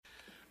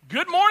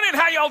Good morning.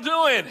 How y'all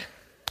doing?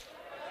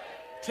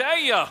 Tell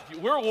you,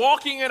 we're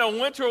walking in a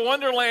winter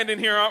wonderland in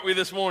here, aren't we,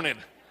 this morning?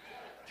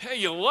 Tell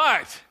you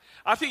what,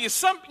 I tell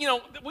you,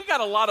 we got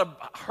a lot of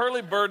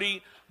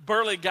hurly-burly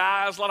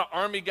guys, a lot of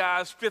Army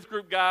guys, fifth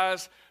group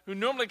guys, who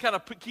normally kind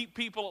of keep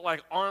people at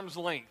like arm's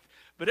length.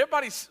 But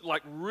everybody's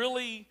like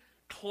really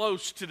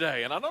close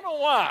today, and I don't know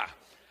why.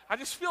 I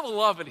just feel the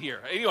love in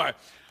here. Anyway,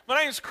 my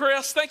name is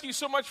Chris. Thank you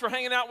so much for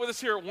hanging out with us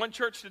here at One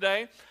Church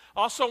today.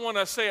 Also want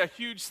to say a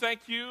huge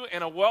thank you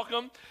and a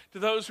welcome to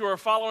those who are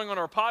following on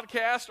our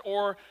podcast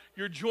or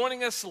you're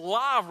joining us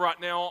live right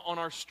now on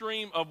our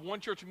stream of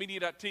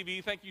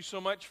onechurchmedia.tv. Thank you so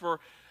much for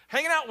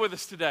hanging out with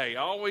us today.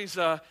 I always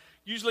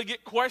usually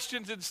get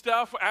questions and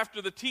stuff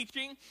after the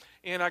teaching.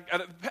 And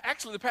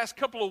actually, the past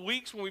couple of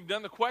weeks when we've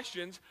done the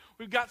questions,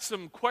 we've got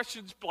some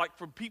questions like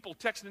from people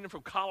texting in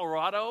from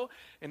Colorado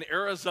and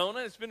Arizona.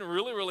 It's been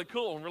really, really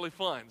cool and really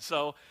fun.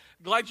 So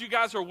glad you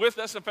guys are with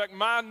us. In fact,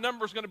 my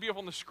number is going to be up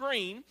on the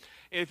screen.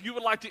 If you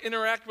would like to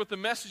interact with the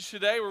message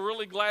today, we're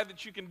really glad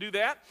that you can do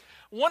that.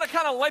 I want to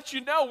kind of let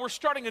you know we're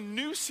starting a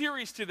new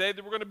series today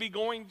that we're going to be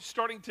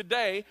starting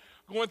today,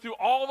 going through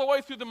all the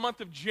way through the month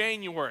of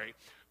January.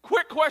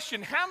 Quick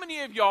question, how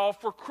many of y'all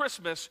for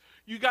Christmas,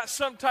 you got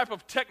some type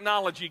of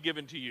technology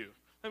given to you?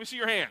 Let me see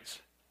your hands.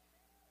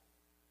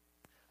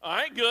 All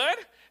right, good.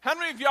 How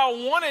many of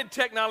y'all wanted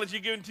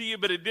technology given to you,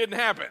 but it didn't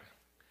happen?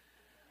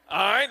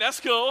 All right, that's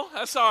cool.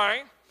 That's all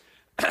right.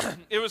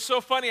 It was so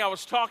funny. I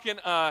was talking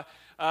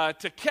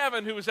to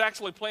Kevin, who was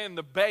actually playing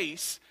the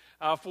bass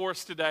for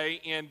us today,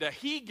 and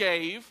he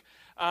gave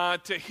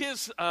to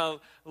his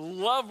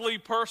lovely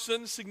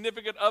person,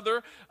 significant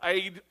other,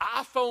 an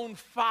iPhone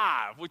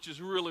 5, which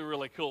is really,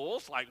 really cool.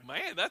 It's like,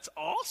 man, that's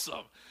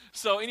awesome.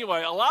 So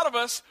anyway, a lot of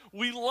us,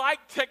 we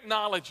like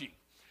technology.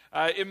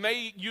 You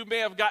may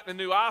have gotten a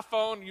new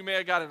iPhone, you may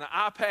have got an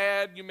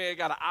iPad, you may have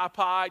got an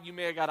iPod, you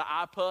may have got an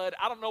iPod.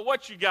 I don't know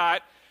what you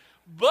got,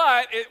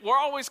 but we're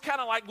always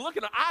kind of like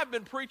looking. I've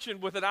been preaching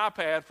with an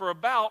iPad for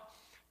about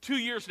 2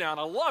 years now,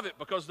 and I love it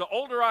because the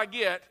older I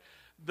get,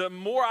 the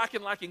more I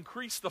can like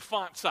increase the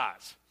font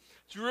size.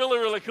 It's really,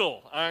 really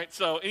cool. All right,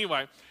 so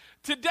anyway,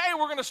 today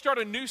we're going to start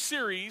a new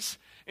series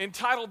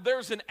entitled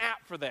There's an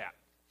App for That.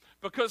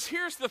 Because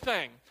here's the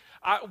thing.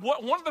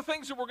 One of the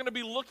things that we're going to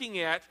be looking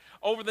at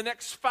over the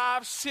next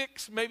 5,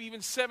 6, maybe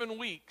even 7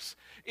 weeks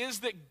is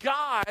that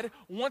God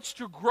wants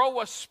to grow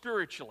us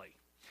spiritually.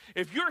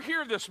 If you're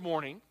here this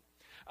morning,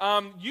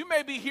 you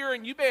may be here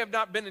and you may have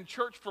not been in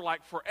church for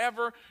like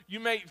forever.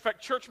 In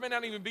fact, church may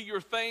not even be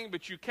your thing,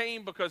 but you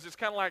came because it's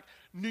kind of like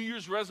New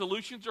Year's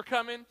resolutions are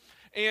coming.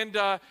 And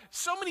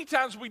so many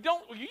times we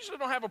usually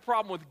don't have a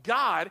problem with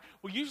God.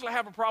 We usually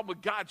have a problem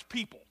with God's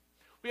people.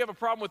 We have a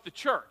problem with the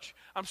church.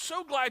 I'm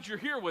so glad you're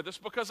here with us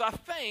because I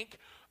think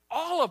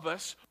all of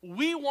us,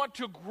 we want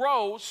to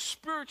grow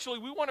spiritually.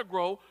 We want to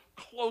grow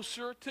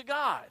closer to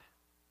God.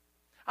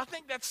 I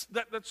think that's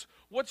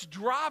what's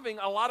driving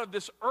a lot of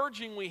this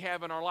urging we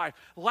have in our life.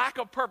 Lack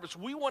of purpose.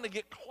 We want to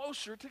get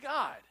closer to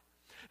God.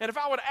 And if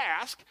I would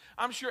ask,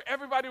 I'm sure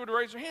everybody would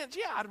raise their hands.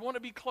 Yeah, I'd want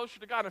to be closer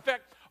to God. In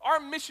fact, our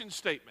mission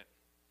statement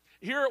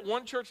here at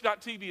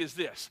onechurch.tv is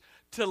this: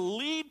 to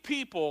lead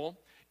people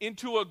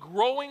into a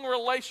growing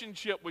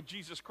relationship with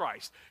Jesus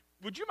Christ.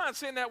 Would you mind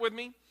saying that with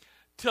me?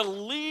 To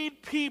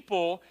lead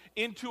people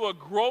into a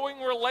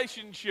growing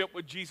relationship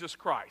with Jesus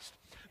Christ.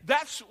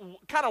 That's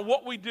kind of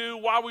what we do,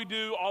 why we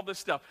do all this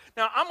stuff.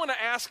 Now, I'm going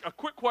to ask a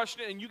quick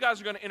question, and you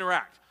guys are going to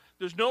interact.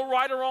 There's no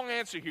right or wrong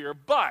answer here,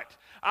 but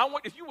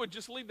if you would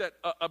just leave that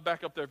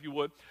back up there if you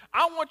would.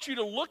 I want you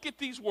to look at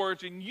these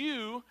words, and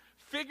you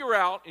figure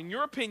out, in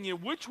your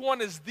opinion, which one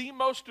is the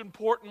most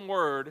important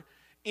word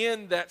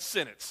in that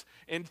sentence.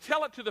 And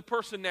tell it to the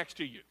person next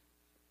to you.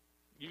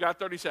 You got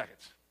 30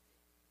 seconds.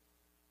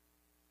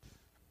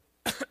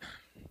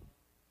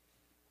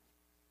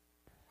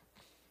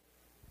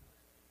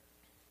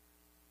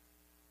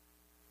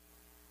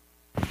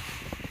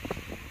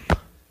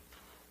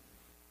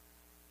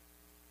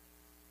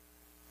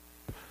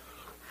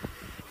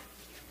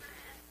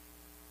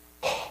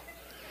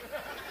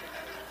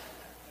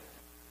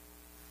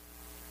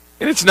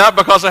 And it's not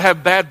because I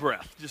have bad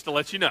breath, just to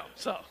let you know.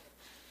 So,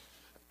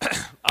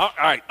 all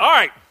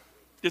right.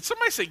 Did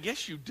somebody say,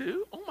 yes, you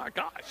do? Oh, my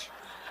gosh.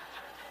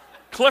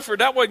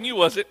 Clifford, that wasn't you,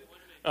 was it?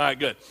 All right,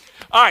 good.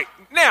 All right,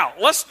 now,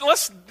 let's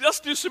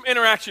do some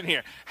interaction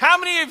here. How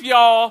many of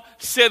y'all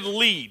said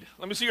lead?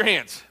 Let me see your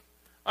hands.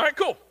 All right,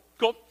 cool.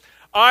 All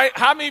right,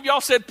 how many of y'all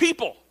said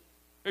people?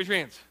 Raise your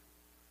hands.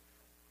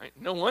 All right,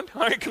 no one?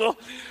 All right, cool.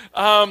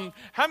 How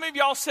many of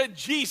y'all said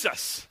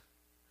Jesus?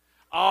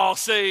 I'll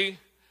say...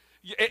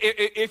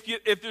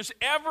 If there's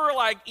ever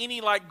like any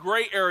like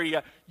gray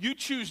area, you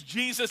choose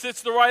Jesus,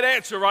 it's the right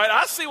answer, right?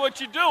 I see what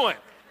you're doing.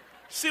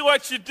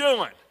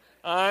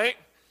 All right?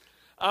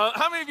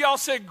 How many of y'all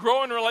said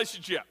growing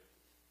relationship?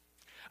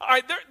 All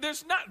right,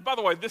 there's not, by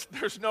the way,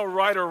 there's no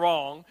right or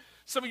wrong.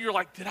 Some of you are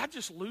like, did I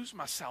just lose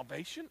my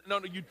salvation?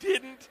 No, you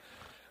didn't.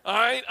 All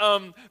right?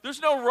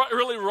 There's no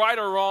really right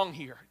or wrong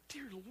here.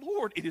 Dear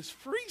Lord, it is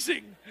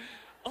freezing.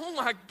 Oh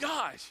my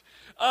gosh.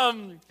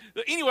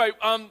 Anyway,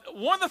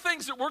 one of the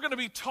things that we're going to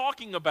be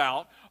talking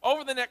about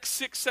over the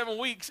next 6-7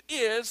 weeks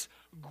is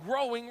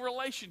growing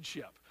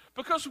relationship.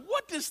 Because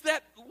what does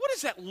that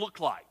look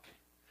like?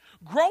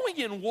 Growing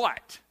in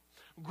what?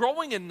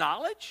 Growing in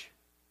knowledge?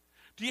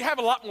 Do you have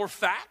a lot more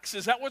facts?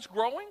 Is that what's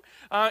growing?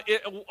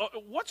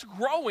 What's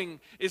growing?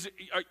 Is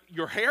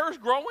your hair is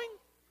growing?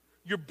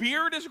 Your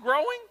beard is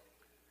growing?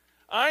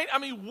 All right? I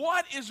mean,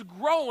 what is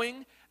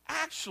growing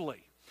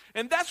actually?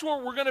 And that's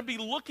what we're going to be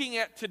looking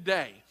at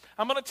today.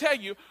 I'm going to tell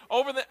you,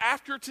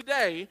 after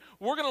today,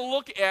 we're going to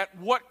look at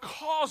what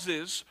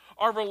causes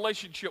our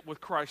relationship with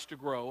Christ to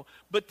grow.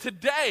 But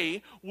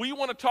today, we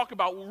want to talk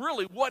about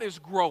really what is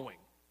growing.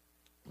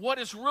 What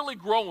is really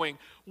growing?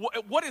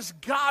 What does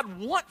God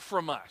want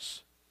from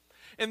us?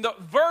 And the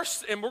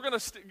verse, and we're going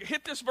to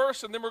hit this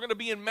verse, and then we're going to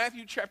be in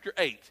Matthew chapter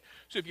 8.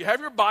 So if you have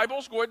your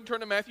Bibles, go ahead and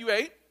turn to Matthew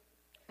 8.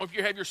 Or if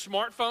you have your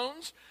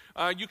smartphones,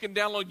 you can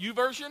download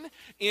YouVersion,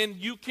 and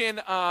you can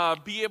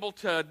be able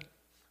to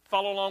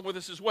follow along with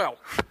us as well.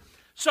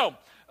 So,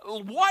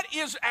 what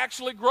is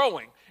actually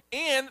growing?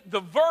 And the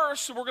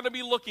verse we're going to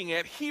be looking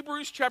at,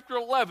 Hebrews chapter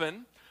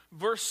 11,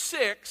 verse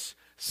 6,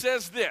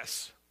 says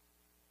this.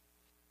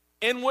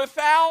 And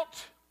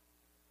without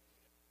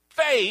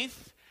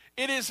faith,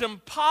 it is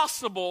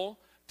impossible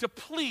to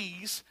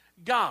please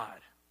God.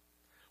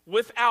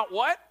 Without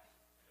what?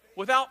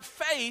 Without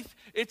faith,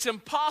 it's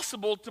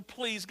impossible to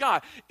please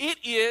God. It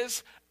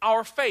is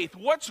our faith.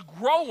 What's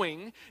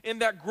growing in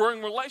that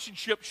growing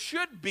relationship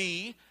should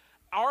be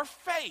our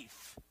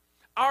faith.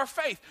 Our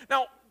faith.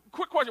 Now,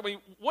 quick question.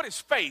 What is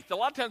faith? A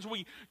lot of times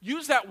we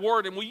use that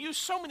word, and we use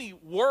so many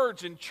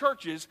words in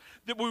churches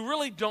that we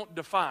really don't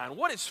define.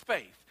 What is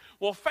faith?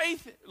 Well,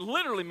 faith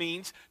literally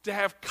means to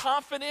have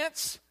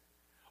confidence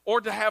or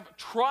to have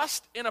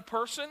trust in a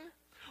person.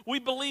 We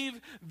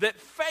believe that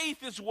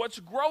faith is what's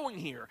growing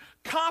here.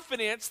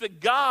 Confidence that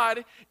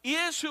God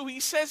is who he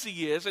says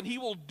he is, and he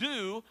will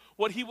do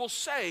what he will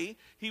say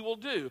he will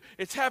do.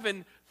 It's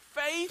having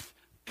faith,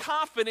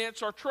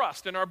 confidence, or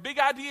trust. And our big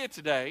idea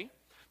today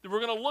that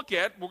we're going to look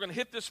at, we're going to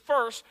hit this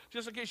first,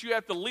 just in case you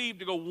have to leave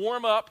to go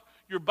warm up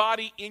your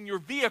body in your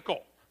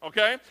vehicle,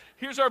 okay?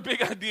 Here's our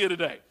big idea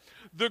today.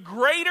 The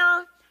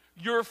greater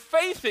your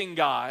faith in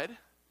God,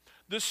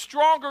 the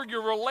stronger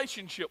your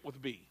relationship will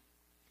be.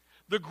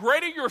 The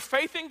greater your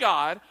faith in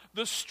God,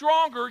 the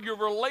stronger your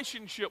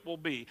relationship will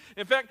be.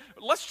 In fact,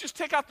 let's just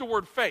take out the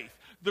word faith.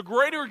 The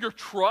greater your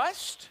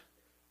trust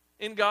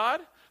in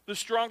God, the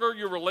stronger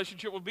your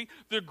relationship will be.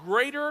 The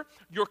greater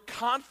your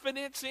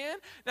confidence in.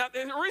 Now,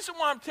 the reason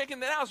why I'm taking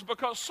that out is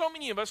because so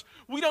many of us,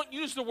 we don't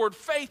use the word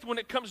faith when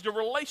it comes to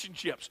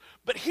relationships.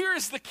 But here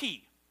is the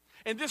key,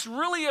 and this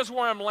really is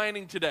where I'm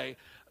landing today.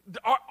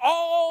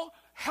 All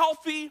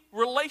healthy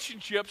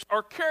relationships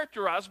are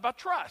characterized by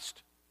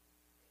trust.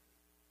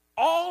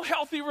 All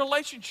healthy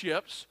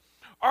relationships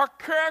are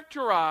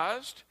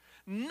characterized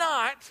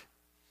not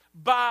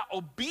by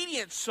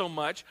obedience so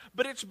much,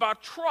 but it's by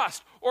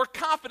trust or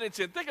confidence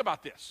in. Think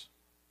about this.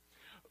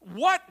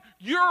 What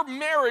your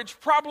marriage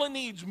probably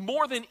needs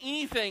more than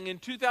anything in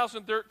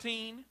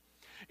 2013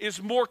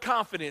 is more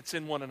confidence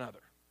in one another.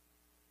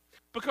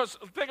 Because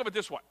think of it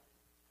this way.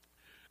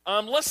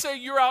 Let's say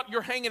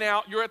you're hanging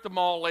out, you're at the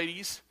mall,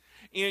 ladies,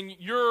 and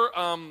your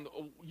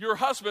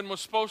husband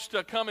was supposed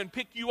to come and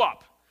pick you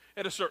up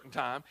at a certain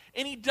time,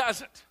 and he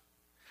doesn't.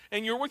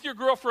 And you're with your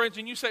girlfriends,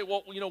 and you say,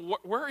 well,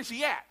 where is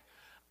he at?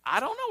 I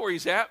don't know where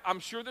he's at.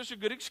 I'm sure there's a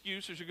good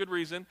excuse. There's a good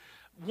reason.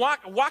 Why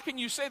can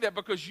you say that?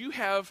 Because you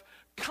have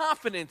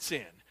confidence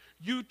in.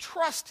 You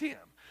trust him.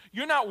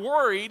 You're not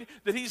worried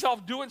that he's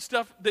off doing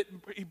stuff that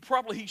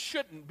he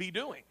shouldn't be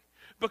doing.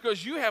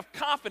 Because you have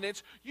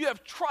confidence, you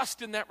have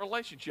trust in that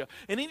relationship.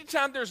 And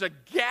anytime there's a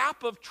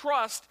gap of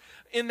trust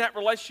in that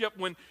relationship,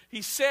 when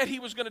he said he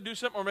was going to do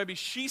something, or maybe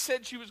she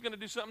said she was going to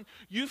do something,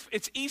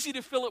 it's easy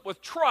to fill it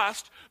with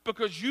trust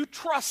because you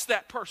trust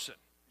that person.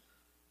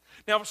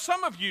 Now,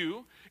 some of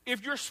you,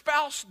 if your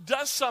spouse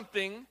does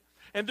something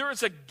and there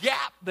is a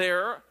gap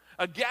there,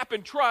 a gap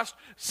in trust,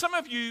 some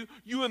of you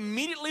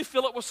immediately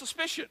fill it with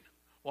suspicion.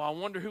 Well, I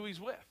wonder who he's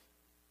with.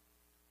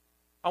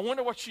 I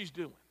wonder what she's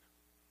doing.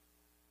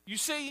 You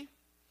see,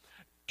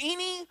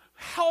 any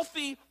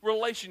healthy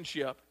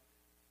relationship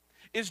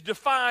is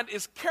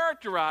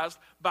characterized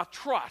by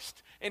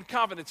trust and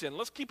confidence in.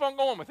 Let's keep on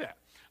going with that.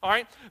 All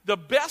right? The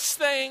best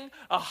thing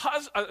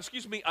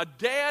a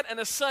dad and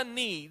a son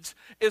needs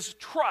is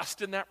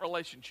trust in that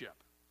relationship.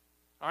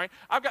 All right?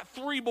 I've got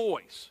 3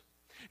 boys.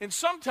 And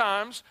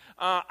sometimes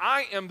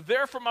I am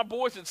there for my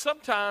boys, and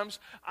sometimes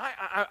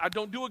I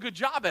don't do a good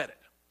job at it.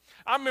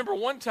 I remember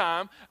one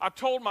time I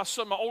told my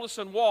oldest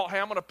son, Walt, hey,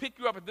 I'm going to pick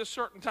you up at this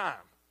certain time.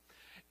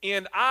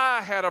 And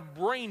I had a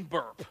brain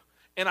burp,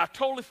 and I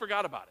totally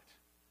forgot about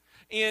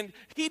it. And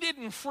he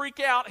didn't freak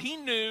out. He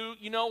knew,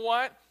 you know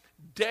what?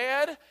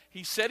 Dad,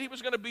 he said he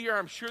was going to be here.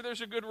 I'm sure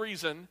there's a good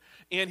reason.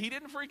 And he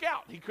didn't freak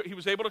out. He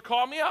was able to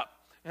call me up.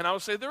 And I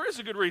would say, there is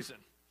a good reason.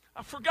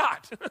 I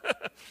forgot.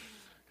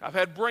 I've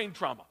had brain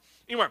trauma.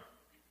 Anyway,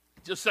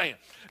 Just saying.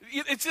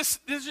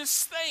 There's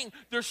this thing,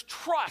 there's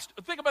trust.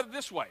 Think about it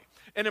this way.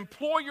 An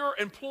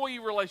employer-employee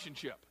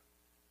relationship.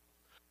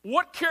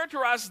 What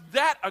characterizes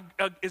that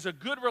is a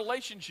good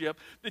relationship,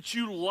 that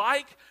you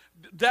like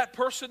that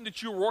person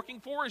that you're working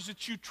for, is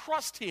that you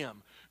trust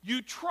him.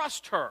 You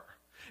trust her.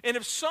 And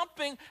if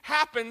something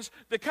happens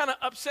that kind of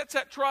upsets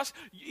that trust,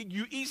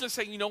 you easily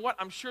say, you know what,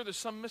 I'm sure there's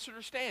some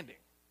misunderstanding.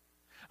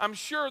 I'm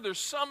sure there's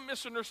some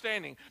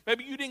misunderstanding.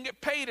 Maybe you didn't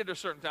get paid at a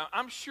certain time.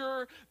 I'm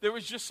sure there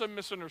was just some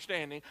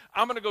misunderstanding.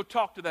 I'm going to go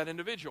talk to that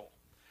individual.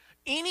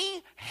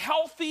 Any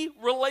healthy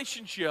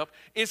relationship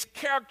is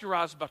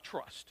characterized by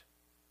trust.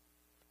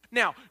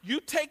 Now, you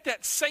take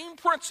that same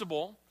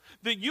principle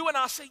that you and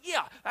I say,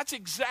 yeah, that's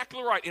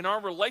exactly right. In our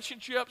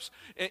relationships,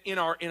 in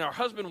our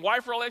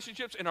husband-wife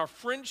relationships, in our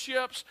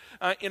friendships,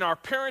 in our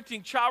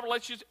parenting-child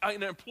relationships,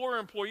 in an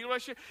employer-employee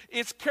relationship,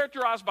 it's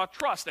characterized by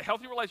trust, a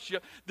healthy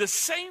relationship. The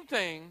same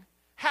thing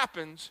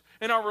happens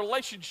in our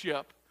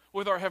relationship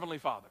with our Heavenly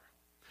Father.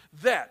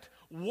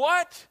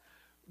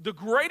 The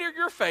greater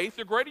your faith,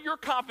 the greater your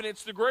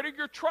confidence, the greater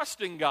your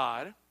trust in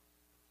God,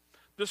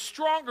 the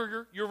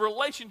stronger your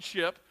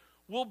relationship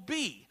will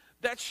be.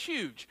 That's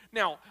huge.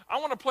 Now, I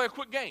want to play a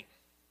quick game.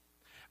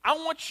 I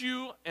want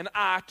you and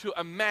I to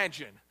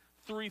imagine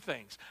three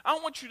things. I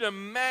want you to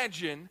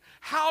imagine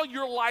how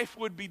your life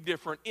would be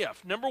different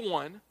if, number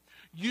one,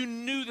 you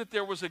knew that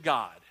there was a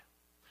God.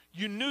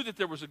 You knew that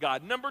there was a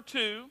God. Number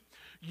two,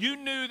 you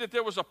knew that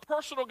there was a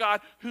personal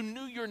God who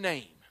knew your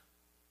name.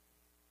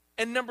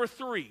 And number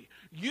three,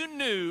 you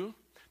knew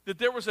that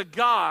there was a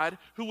God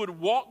who would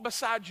walk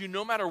beside you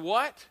no matter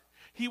what.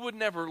 He would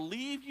never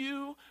leave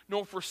you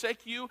nor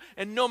forsake you.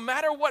 And no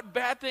matter what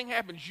bad thing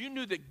happens, you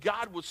knew that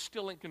God was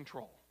still in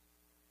control.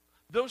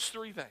 Those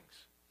three things.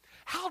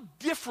 How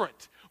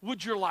different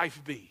would your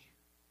life be?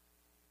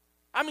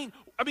 I mean,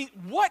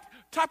 what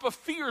type of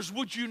fears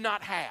would you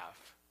not have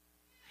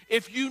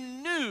if you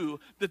knew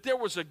that there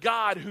was a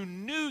God who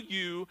knew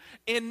you,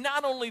 and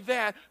not only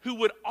that, who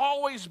would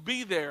always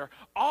be there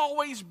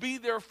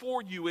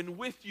for you and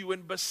with you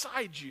and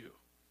beside you?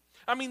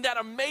 I mean, that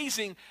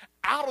amazing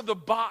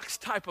out-of-the-box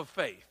type of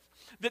faith,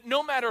 that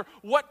no matter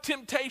what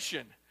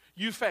temptation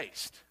you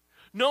faced,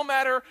 no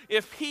matter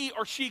if he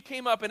or she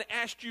came up and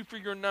asked you for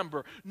your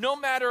number, no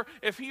matter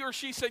if he or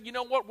she said, you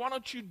know what, why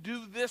don't you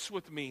do this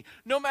with me?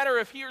 No matter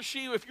if he or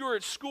she, if you're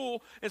at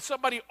school and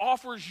somebody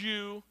offers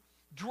you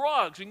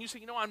drugs and you say,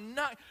 you know, I'm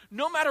not,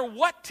 no matter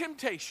what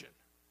temptation,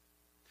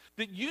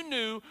 that you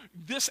knew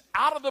this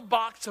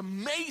out-of-the-box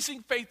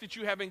amazing faith that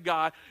you have in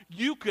God,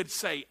 you could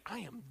say, I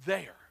am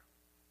there.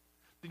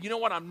 You know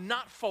what? I'm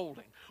not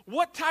folding.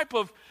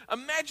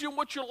 Imagine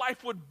what your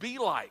life would be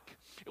like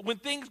when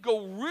things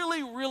go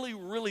really, really,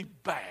 really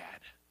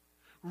bad,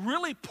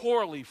 really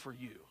poorly for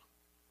you.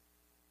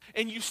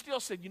 And you still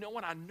said, you know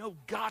what? I know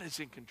God is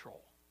in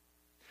control.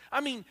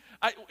 I mean,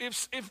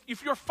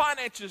 if your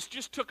finances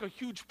just took a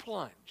huge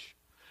plunge,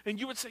 and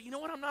you would say, you know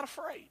what? I'm not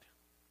afraid.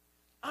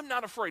 I'm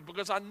not afraid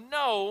because I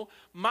know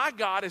my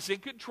God is in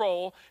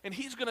control and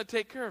he's going to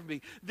take care of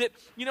me. That,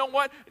 you know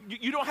what?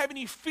 You don't have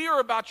any fear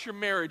about your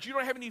marriage. You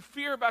don't have any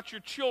fear about your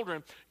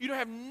children. You don't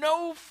have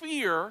no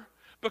fear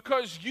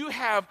because you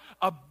have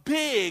a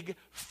big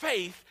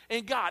faith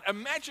in God.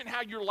 Imagine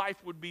how your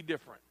life would be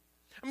different.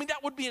 I mean,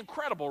 that would be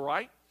incredible,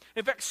 right?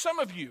 In fact, some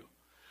of you,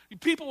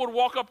 people would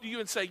walk up to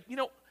you and say, you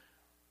know,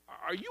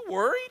 are you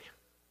worried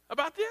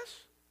about this?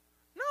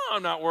 No,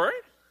 I'm not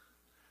worried.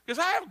 Because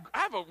I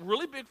have a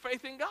really big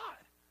faith in God.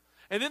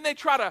 And then they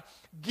try to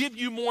give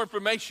you more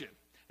information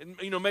and,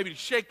 you know, maybe to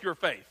shake your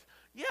faith.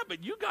 Yeah,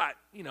 but you got,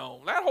 you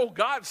know, that whole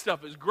God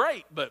stuff is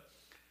great, but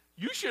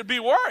you should be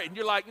worried. And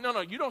you're like,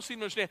 no, you don't seem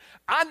to understand.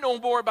 I know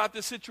more about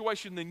this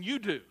situation than you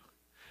do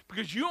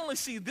because you only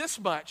see this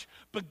much,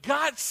 but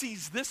God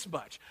sees this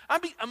much. I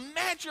mean,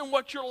 imagine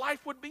what your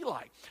life would be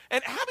like.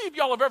 And how many of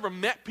y'all have ever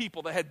met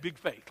people that had big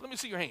faith? Let me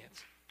see your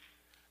hands.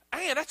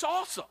 Man, that's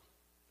awesome.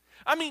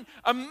 I mean,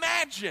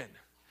 imagine.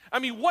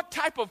 What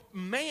type of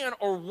man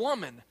or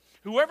woman,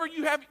 whoever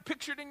you have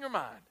pictured in your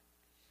mind,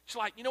 it's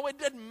like, you know, it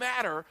doesn't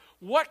matter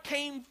what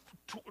came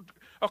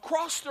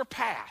across their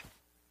path.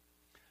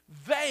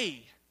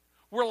 They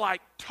were like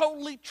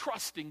totally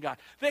trusting God.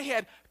 They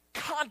had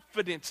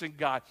confidence in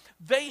God.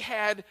 They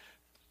had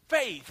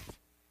faith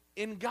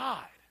in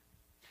God.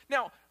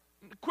 Now,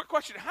 quick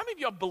question. How many of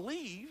y'all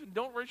believe, and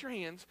don't raise your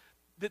hands,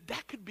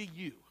 that could be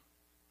you?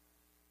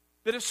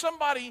 That if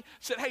somebody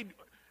said, hey,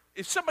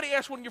 if somebody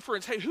asked one of your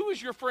friends, hey, who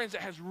is your friend that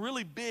has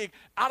really big,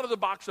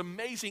 out-of-the-box,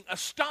 amazing,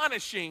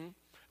 astonishing,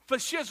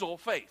 fashizzle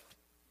faith?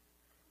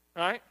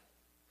 Right?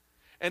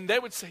 And they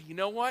would say, you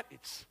know what?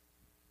 It's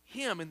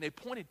him, and they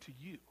pointed to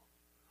you.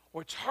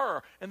 Or it's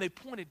her, and they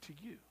pointed to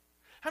you.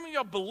 How many of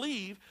y'all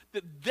believe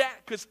that,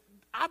 because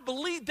I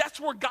believe that's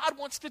where God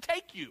wants to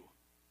take you.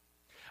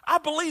 I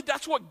believe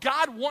that's what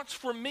God wants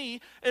for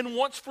me and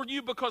wants for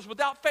you, because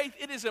without faith,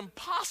 it is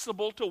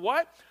impossible to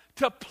what?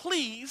 To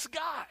please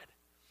God.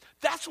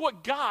 That's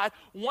what God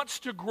wants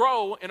to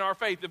grow in our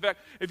faith. In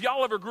fact, if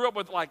y'all ever grew up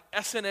with like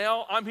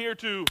SNL, I'm here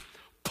to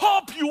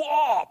pump you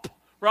up,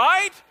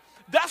 right?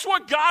 That's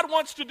what God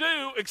wants to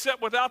do,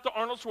 except without the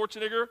Arnold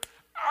Schwarzenegger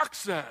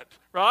accent,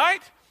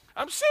 right?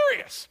 I'm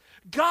serious.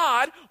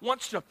 God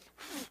wants to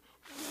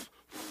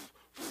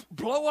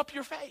blow up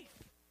your faith.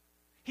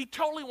 He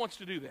totally wants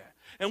to do that.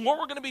 And what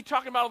we're going to be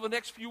talking about over the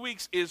next few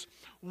weeks is,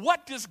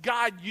 what does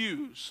God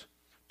use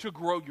to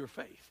grow your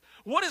faith?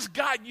 What does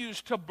God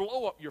use to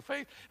blow up your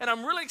faith? And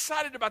I'm really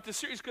excited about this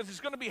series because it's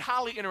going to be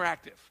highly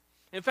interactive.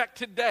 In fact,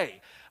 today,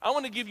 I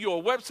want to give you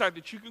a website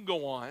that you can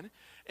go on,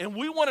 and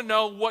we want to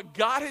know what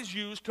God has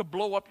used to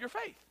blow up your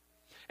faith.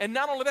 And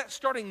not only that,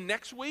 starting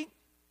next week,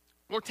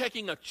 we're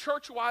taking a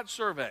church-wide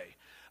survey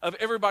of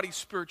everybody's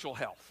spiritual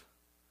health.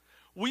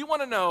 We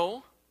want to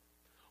know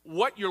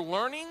what you're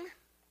learning,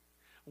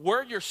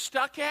 where you're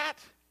stuck at,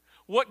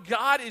 what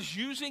God is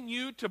using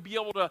you to be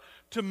able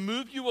to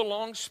move you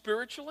along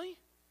spiritually.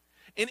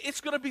 And it's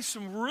going to be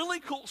some really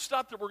cool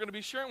stuff that we're going to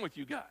be sharing with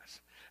you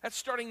guys. That's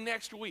starting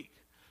next week.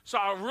 So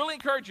I really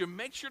encourage you,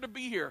 make sure to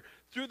be here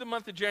through the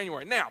month of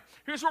January. Now,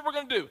 here's what we're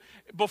going to do.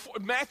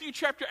 Matthew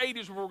chapter 8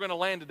 is where we're going to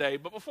land today.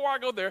 But before I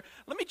go there,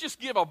 let me just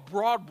give a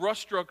broad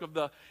brushstroke of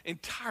the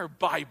entire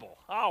Bible.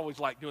 I always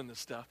like doing this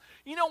stuff.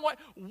 You know what?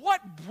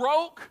 What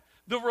broke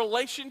the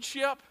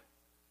relationship?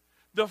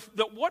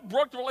 What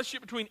broke the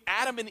relationship between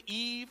Adam and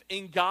Eve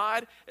and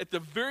God at the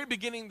very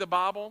beginning of the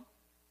Bible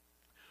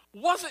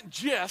wasn't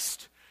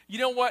just, you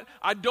know what,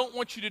 I don't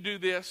want you to do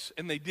this,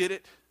 and they did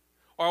it.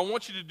 Or I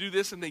want you to do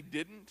this, and they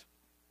didn't.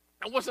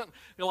 It wasn't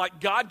like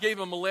God gave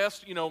them a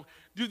list,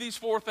 do these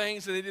 4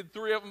 things, and they did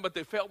 3 of them, but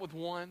they failed with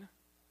 1.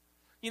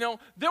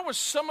 There was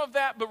some of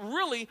that, but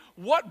really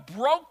what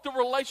broke the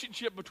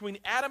relationship between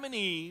Adam and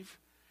Eve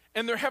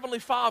and their Heavenly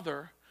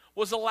Father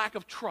was a lack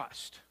of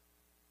trust.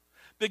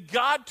 That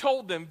God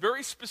told them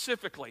very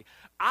specifically,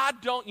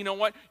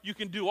 you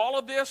can do all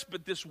of this,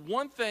 but this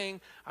one thing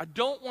I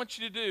don't want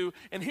you to do.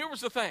 And here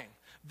was the thing.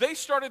 They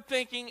started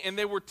thinking, and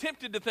they were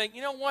tempted to think,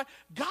 you know what?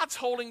 God's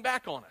holding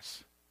back on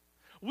us.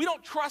 We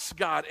don't trust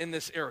God in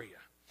this area.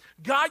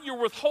 God, you're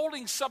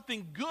withholding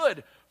something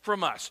good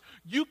from us.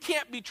 You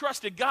can't be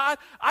trusted. God,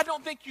 I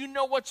don't think you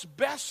know what's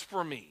best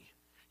for me.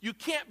 You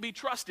can't be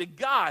trusted.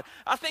 God,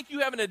 I think you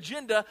have an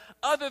agenda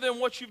other than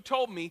what you've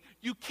told me.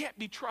 You can't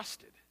be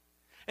trusted.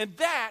 And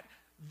that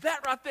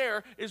right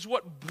there is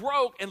what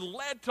broke and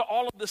led to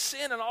all of the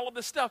sin and all of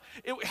this stuff.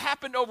 It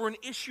happened over an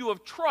issue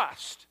of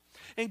trust.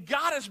 And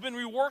God has been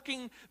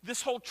reworking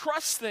this whole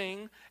trust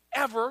thing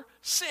ever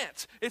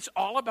since. It's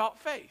all about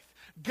faith.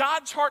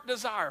 God's heart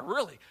desire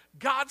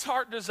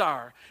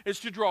is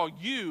to draw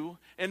you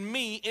and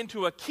me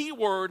into a key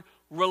word,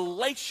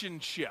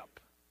 relationship.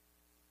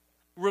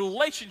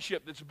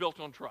 Relationship that's built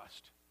on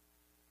trust.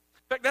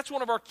 In fact, that's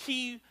one of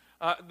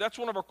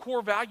our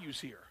core values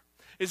here,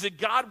 is that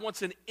God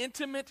wants an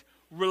intimate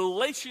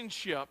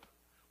relationship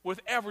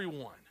with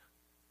everyone.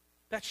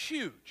 That's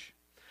huge.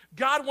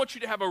 God wants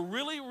you to have a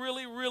really,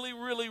 really, really,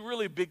 really,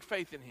 really big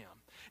faith in Him.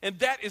 And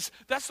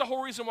that's the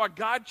whole reason why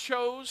God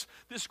chose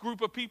this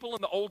group of people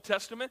in the Old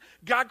Testament.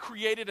 God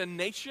created a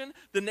nation,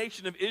 the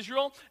nation of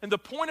Israel. And the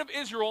point of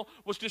Israel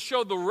was to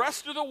show the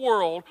rest of the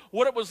world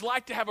what it was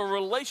like to have a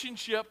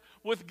relationship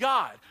with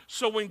God.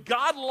 So when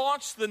God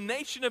launched the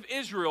nation of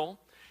Israel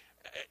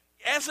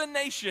as a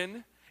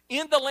nation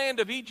in the land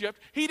of Egypt,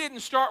 He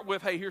didn't start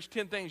with, hey, here's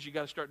 10 things you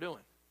got to start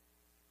doing.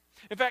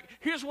 In fact,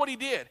 here's what He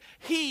did.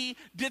 He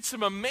did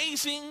some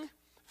amazing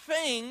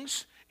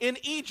things in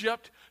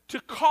Egypt to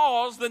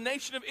cause the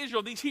nation of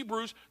Israel, these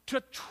Hebrews,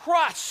 to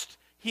trust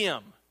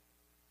Him.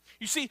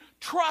 You see,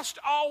 trust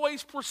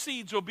always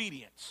precedes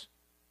obedience.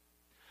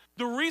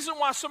 The reason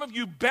why some of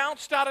you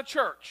bounced out of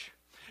church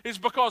is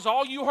because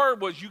all you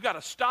heard was, you got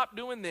to stop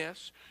doing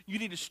this, you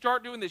need to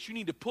start doing this, you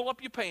need to pull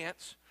up your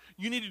pants,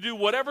 you need to do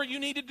whatever you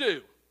need to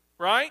do,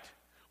 right?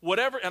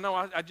 Whatever, I know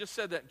I just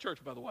said that in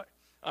church, by the way.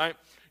 All right,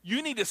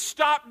 you need to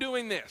stop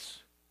doing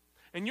this.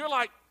 And you're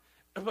like,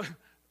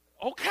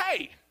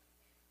 okay.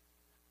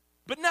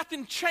 But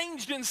nothing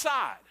changed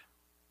inside.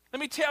 Let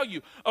me tell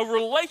you, a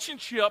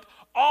relationship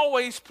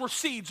always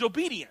precedes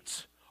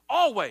obedience.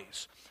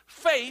 Always.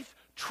 Faith,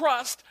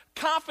 trust,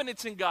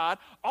 confidence in God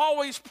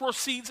always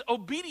precedes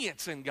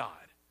obedience in God.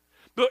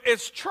 But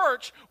as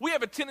church, we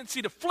have a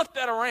tendency to flip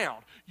that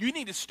around. You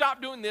need to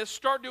stop doing this,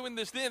 start doing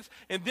this,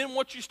 and then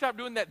once you stop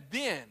doing that,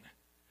 then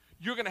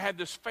you're going to have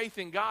this faith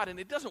in God, and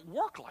it doesn't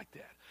work like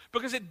that.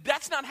 Because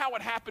that's not how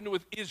it happened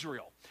with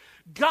Israel.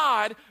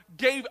 God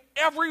gave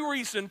every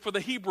reason for the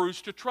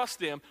Hebrews to trust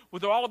them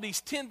with all of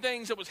these 10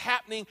 things that was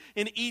happening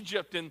in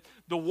Egypt and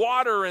the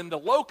water and the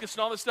locusts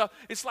and all this stuff.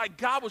 It's like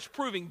God was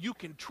proving, you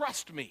can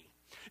trust me.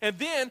 And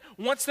then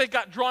once they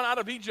got drawn out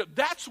of Egypt,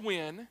 that's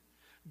when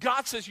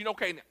God says,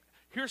 okay,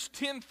 here's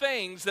 10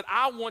 things that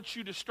I want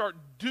you to start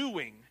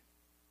doing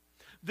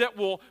that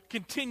will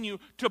continue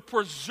to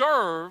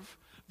preserve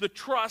the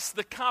trust,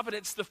 the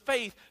confidence, the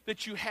faith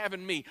that you have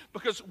in me.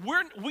 Because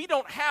we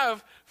don't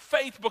have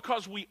faith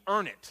because we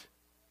earn it.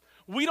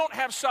 We don't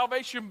have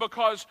salvation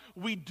because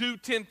we do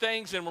 10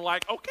 things and we're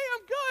like, okay,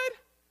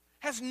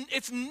 I'm good.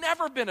 It's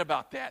never been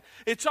about that.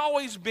 It's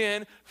always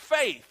been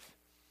faith.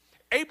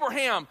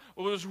 Abraham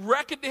was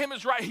reckoned to him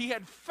as right. He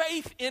had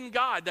faith in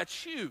God. That's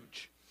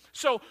huge.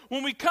 So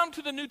when we come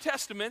to the New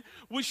Testament,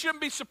 we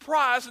shouldn't be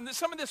surprised, and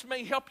some of this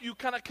may help you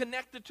kind of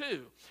connect the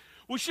two.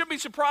 We shouldn't be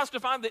surprised to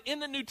find that in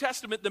the New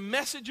Testament, the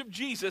message of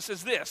Jesus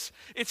is this.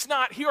 It's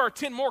not, here are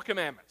 10 more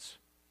commandments.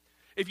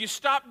 If you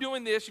stop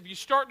doing this, if you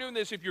start doing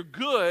this, if you're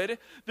good,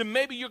 then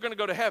maybe you're going to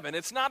go to heaven.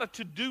 It's not a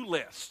to-do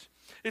list.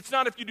 It's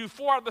not if you do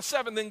 4 out of the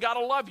 7, then God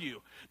will love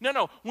you.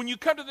 No. When you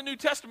come to the New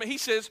Testament, he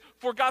says,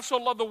 for God so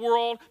loved the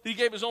world that he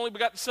gave his only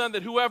begotten Son,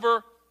 that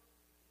whoever,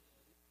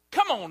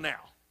 come on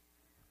now.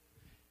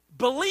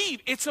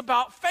 Believe. It's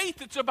about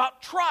faith. It's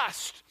about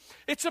trust.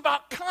 It's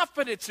about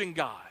confidence in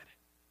God.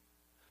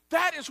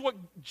 That is what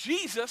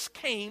Jesus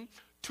came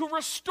to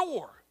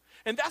restore.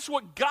 And that's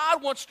what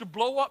God wants to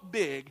blow up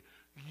big,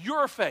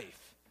 your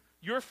faith.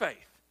 Your faith.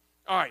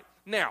 All right,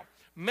 now,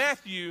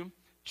 Matthew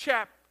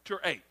chapter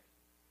 8.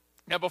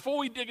 Now, before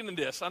we dig into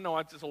this, I know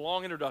it's a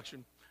long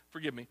introduction.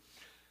 Forgive me.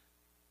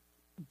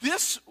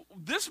 This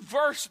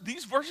verse,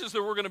 these verses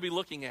that we're going to be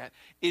looking at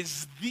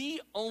is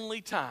the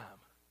only time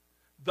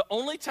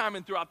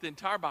and throughout the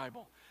entire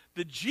Bible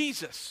that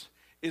Jesus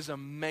is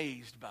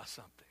amazed by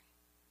something.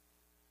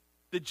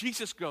 That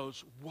Jesus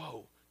goes,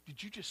 whoa,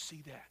 did you just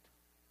see that?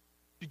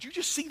 Did you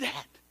just see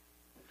that?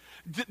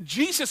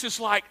 Jesus is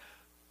like,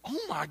 oh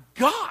my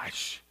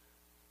gosh,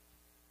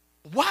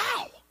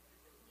 wow.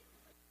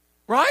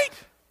 Right?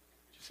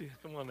 See,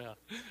 come on now.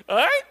 All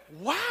right?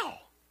 Wow.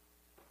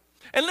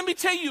 And let me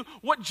tell you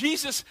what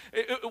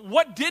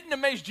didn't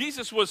amaze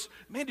Jesus was,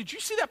 man, did you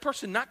see that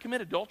person not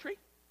commit adultery?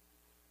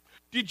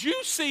 Did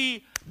you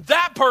see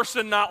that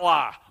person not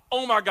lie?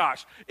 Oh my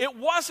gosh. It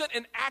wasn't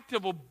an act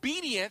of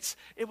obedience.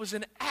 It was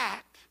an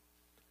act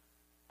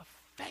of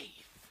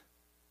faith.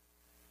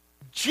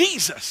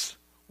 Jesus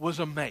was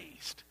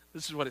amazed.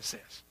 This is what it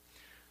says.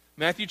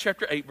 Matthew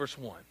chapter 8, verse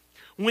 1.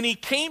 When he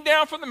came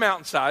down from the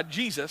mountainside,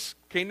 Jesus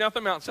came down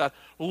from the mountainside,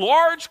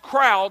 large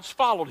crowds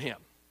followed him.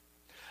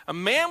 A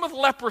man with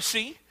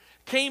leprosy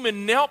came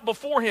and knelt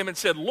before him and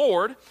said,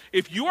 Lord,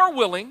 if you are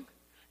willing,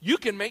 you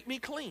can make me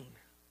clean.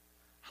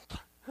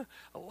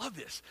 I love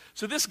this.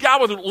 So this guy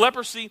with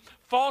leprosy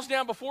falls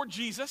down before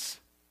Jesus.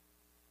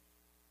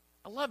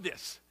 I love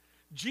this.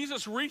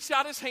 Jesus reached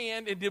out his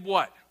hand and did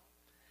what?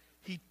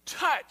 He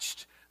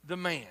touched the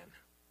man.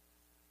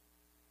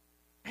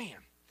 Man,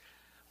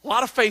 a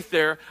lot of faith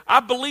there. I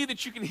believe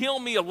that you can heal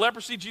me of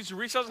leprosy. Jesus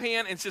reached out his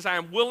hand and says, I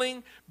am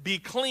willing, be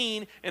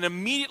clean. And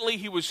immediately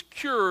he was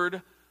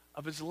cured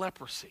of his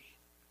leprosy.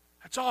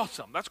 That's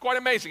awesome. That's quite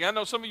amazing. I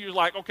know some of you are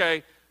like,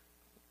 okay,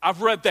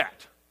 I've read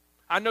that.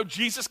 I know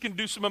Jesus can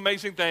do some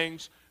amazing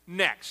things.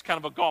 Next, kind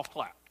of a golf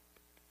clap.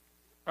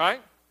 Right?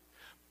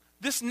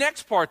 This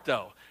next part,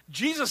 though,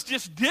 Jesus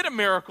just did a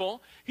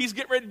miracle. He's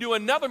getting ready to do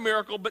another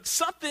miracle, but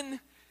something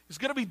is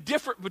going to be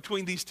different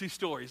between these two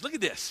stories. Look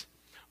at this.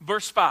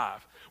 Verse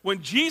 5.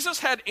 When Jesus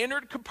had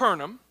entered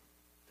Capernaum,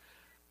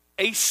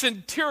 a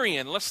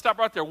centurion, let's stop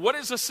right there. What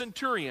is a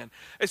centurion?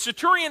 A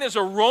centurion is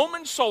a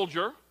Roman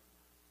soldier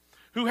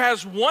who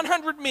has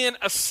 100 men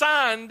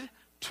assigned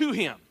to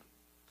him.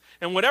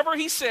 And whatever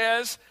he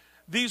says,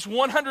 these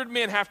 100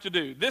 men have to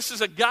do. This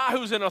is a guy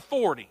who's in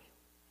authority,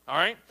 all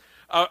right?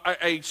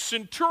 A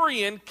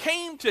centurion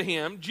came to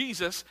him,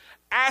 Jesus,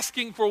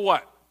 asking for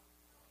what?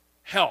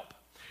 Help.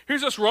 Here's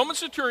this Roman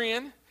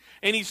centurion,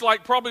 and he's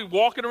like probably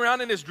walking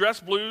around in his dress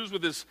blues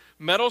with his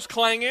medals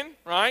clanging,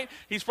 right?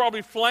 He's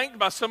probably flanked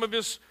by some of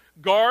his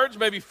guards,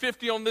 maybe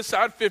 50 on this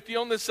side, 50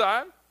 on this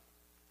side.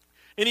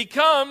 And he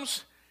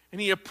comes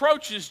and he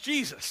approaches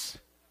Jesus.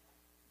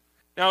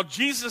 Now,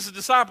 Jesus'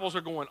 disciples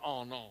are going,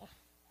 oh, no.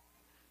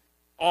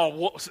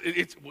 Oh,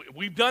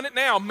 we've done it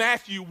now.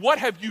 Matthew, what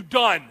have you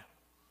done?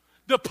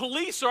 The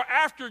police are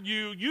after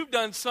you. You've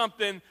done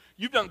something.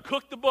 You've done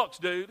cooked the books,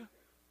 dude.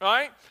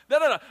 Right?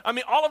 No. I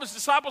mean, all of his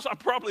disciples are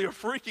probably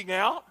freaking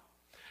out.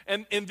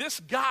 And this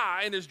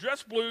guy in his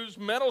dress blues,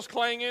 medals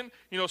clanging,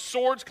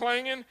 swords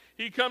clanging,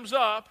 he comes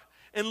up.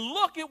 And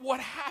look at what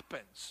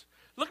happens.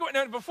 Look at what,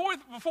 now,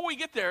 before we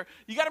get there,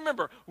 you got to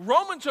remember,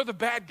 Romans are the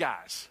bad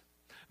guys.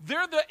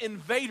 They're the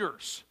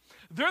invaders.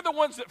 They're the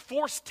ones that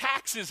force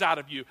taxes out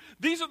of you.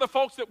 These are the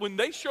folks that when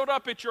they showed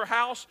up at your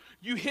house,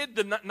 you hid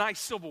the nice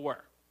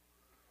silverware.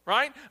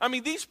 Right? I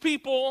mean, these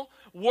people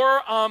were,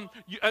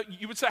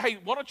 you would say, hey,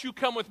 why don't you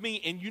come with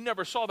me? And you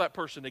never saw that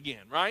person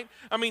again, right?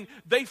 I mean,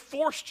 they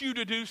forced you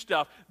to do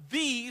stuff.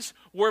 These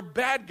were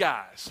bad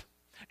guys.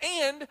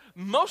 And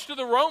most of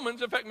the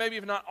Romans, in fact, maybe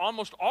if not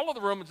almost all of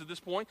the Romans at this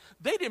point,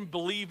 they didn't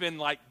believe in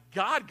like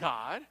God.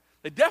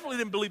 They definitely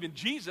didn't believe in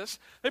Jesus.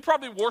 They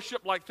probably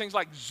worshiped like things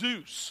like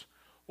Zeus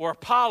or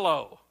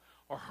Apollo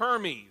or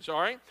Hermes, all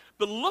right?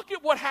 But look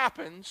at what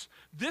happens.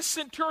 This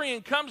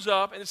centurion comes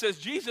up and it says,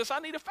 Jesus, I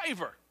need a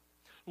favor.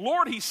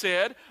 Lord, he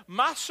said,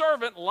 my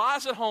servant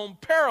lies at home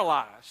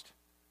paralyzed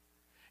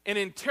and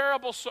in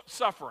terrible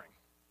suffering.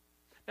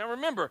 Now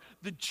remember,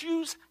 the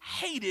Jews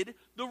hated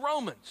the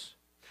Romans.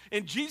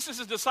 And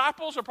Jesus'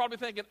 disciples are probably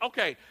thinking,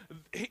 okay,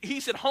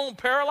 he's at home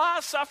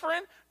paralyzed,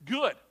 suffering,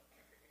 good.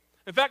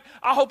 In fact,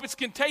 I hope it's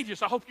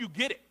contagious. I hope you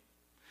get it.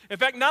 In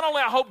fact, not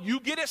only I hope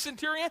you get it,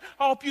 centurion,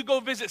 I hope you go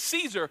visit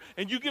Caesar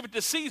and you give it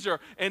to Caesar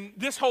and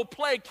this whole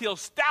plague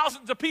kills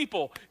thousands of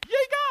people. Yay,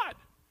 God.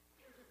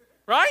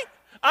 Right?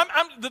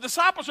 The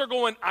disciples are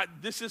going,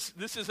 this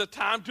is a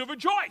time to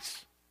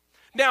rejoice.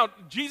 Now,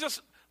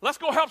 Jesus, let's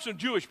go help some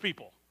Jewish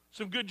people,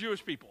 some good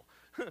Jewish people.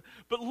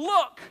 But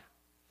look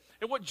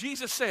at what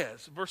Jesus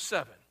says, verse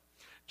 7.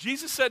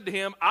 Jesus said to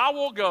him, I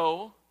will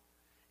go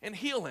and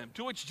heal him.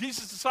 To which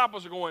Jesus'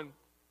 disciples are going,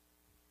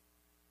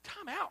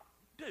 time out.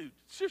 Dude,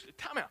 seriously,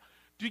 time out.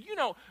 Do you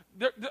know,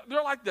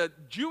 they're like the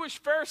Jewish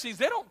Pharisees.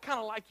 They don't kind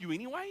of like you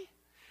anyway.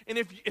 And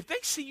if they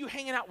see you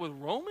hanging out with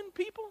Roman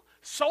people,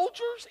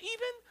 soldiers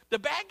even, the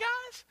bad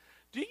guys,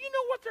 do you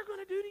know what they're going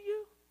to do to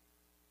you?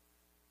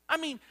 I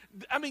mean,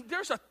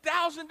 there's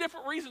 1,000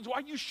 different reasons why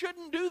you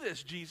shouldn't do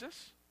this,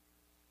 Jesus.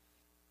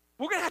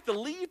 We're going to have to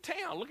leave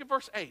town. Look at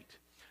verse 8.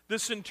 The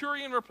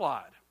centurion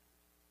replied,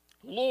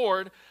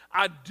 Lord,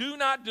 I do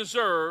not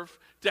deserve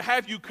to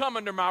have you come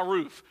under my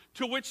roof.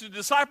 To which the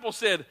disciples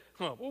said,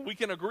 well, we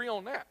can agree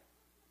on that.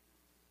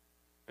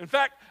 In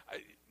fact,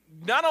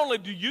 not only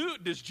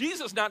does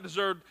Jesus not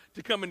deserve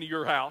to come into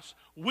your house,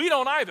 we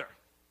don't either.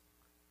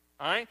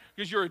 All right?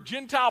 Because you're a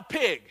Gentile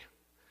pig.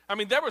 I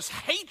mean, there was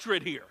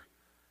hatred here.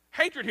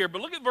 Hatred here.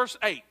 But look at verse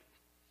 8.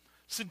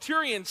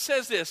 Centurion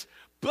says this,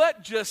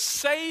 but just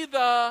say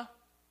the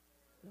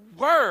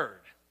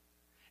word,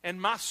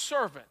 and my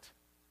servant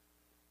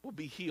will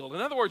be healed.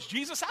 In other words,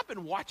 Jesus, I've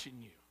been watching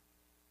you.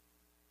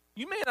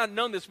 You may not have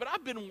known this, but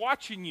I've been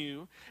watching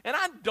you, and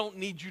I don't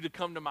need you to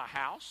come to my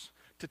house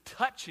to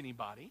touch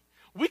anybody.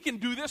 We can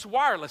do this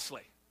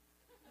wirelessly.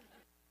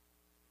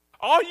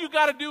 All you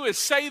got to do is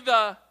say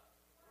the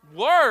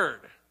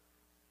word.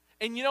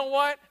 And you know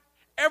what?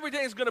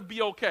 Everything's going to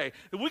be okay.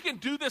 We can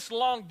do this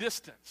long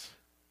distance.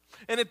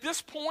 And at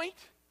this point,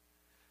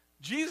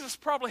 Jesus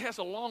probably has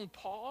a long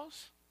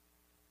pause.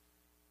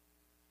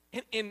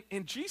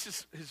 And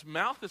Jesus, his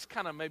mouth is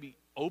kind of maybe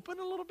open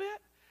a little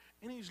bit.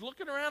 And he's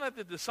looking around at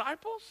the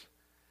disciples.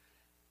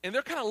 And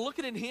they're kind of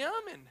looking at him.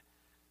 And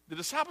the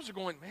disciples are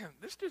going, man,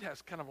 this dude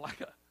has kind of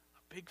like a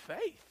big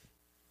faith.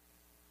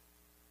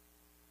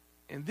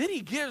 And then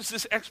he gives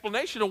this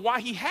explanation of why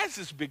he has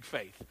this big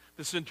faith,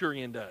 the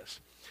centurion does.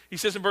 He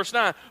says in verse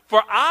 9,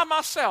 for I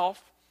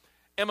myself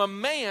am a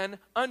man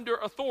under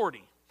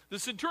authority. The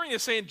centurion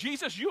is saying,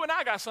 Jesus, you and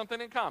I got something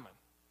in common.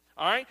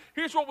 All right?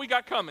 Here's what we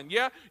got coming.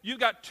 Yeah, you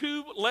got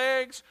 2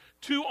 legs,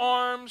 2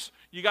 arms,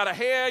 you got a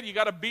head, you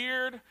got a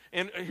beard.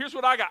 And here's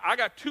what I got. I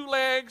got 2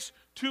 legs,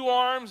 2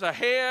 arms, a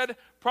head,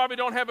 probably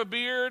don't have a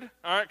beard,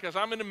 all right, because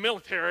I'm in the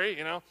military,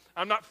 you know.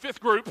 I'm not 5th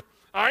group,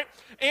 all right?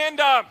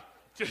 And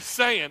just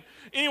saying.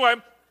 Anyway,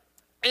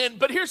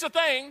 but here's the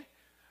thing.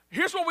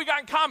 Here's what we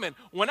got in common.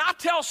 When I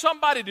tell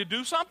somebody to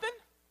do something,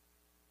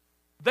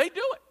 they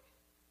do it.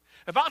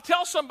 If I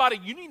tell somebody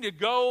you need to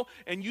go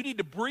and you need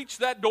to breach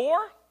that door,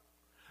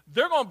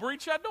 they're going to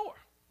breach that door.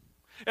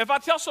 If I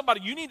tell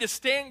somebody you need to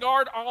stand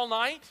guard all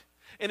night,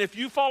 and if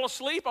you fall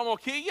asleep, I'm going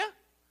to kill you,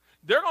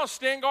 they're going to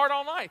stand guard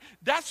all night.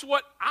 That's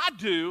what I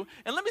do.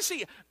 And let me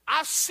see,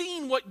 I've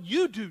seen what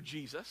you do,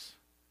 Jesus.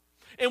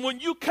 And when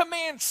you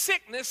command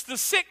sickness, the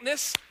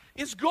sickness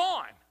is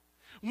gone.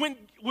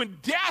 When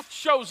death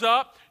shows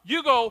up,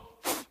 you go,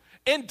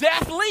 and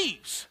death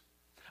leaves.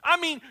 I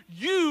mean,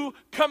 you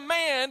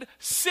command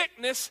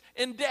sickness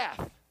and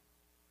death.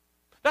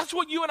 That's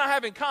what you and I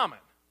have in common.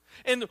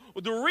 And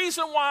the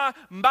reason why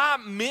my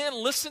men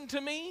listen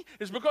to me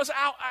is because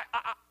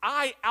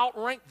I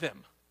outrank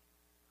them.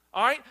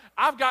 All right?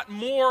 I've got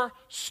more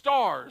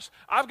stars.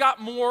 I've got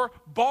more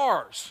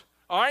bars.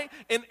 All right?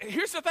 And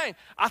here's the thing.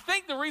 I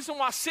think the reason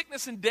why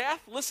sickness and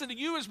death listen to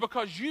you is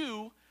because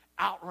you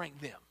outrank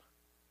them.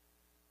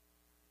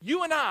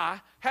 You and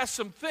I have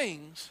some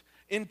things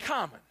in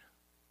common.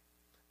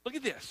 Look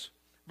at this.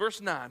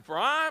 Verse 9. For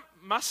I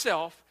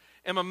myself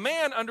am a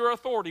man under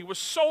authority with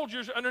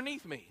soldiers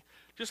underneath me.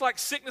 Just like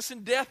sickness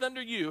and death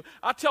under you.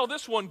 I tell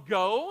this one,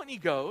 go, and he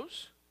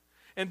goes.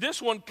 And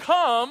this one,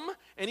 come,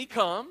 and he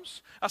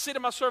comes. I say to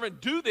my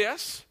servant, do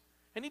this,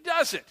 and he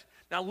does it.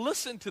 Now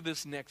listen to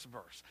this next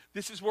verse.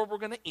 This is where we're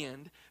going to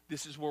end.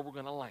 This is where we're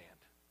going to land.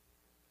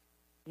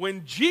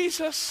 When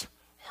Jesus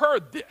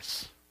heard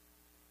this,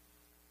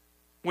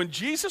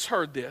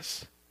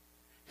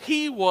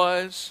 he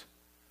was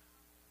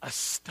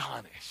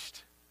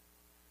astonished.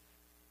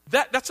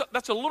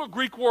 That's a little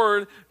Greek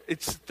word.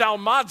 It's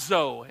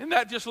thaumazo, and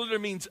that just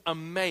literally means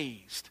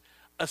amazed,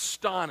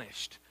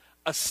 astonished,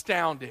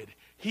 astounded.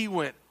 He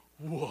went,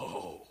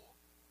 whoa.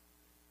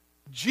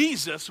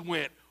 Jesus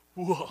went,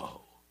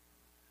 whoa.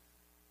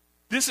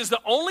 This is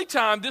the only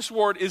time this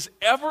word is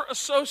ever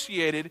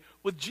associated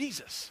with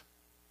Jesus.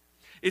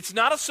 It's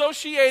not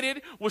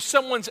associated with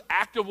someone's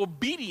act of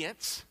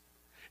obedience.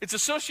 It's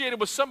associated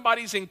with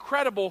somebody's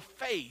incredible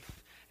faith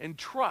and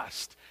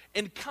trust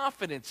and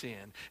confidence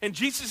in. And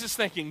Jesus is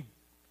thinking,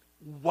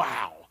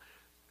 wow.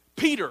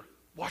 Peter,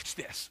 watch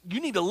this. You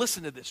need to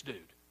listen to this dude.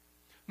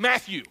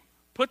 Matthew,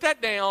 put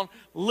that down.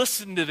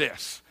 Listen to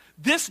this.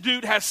 This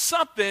dude has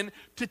something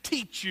to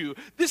teach you.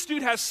 This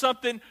dude has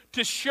something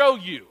to show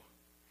you.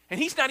 And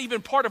he's not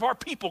even part of our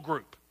people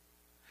group.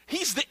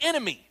 He's the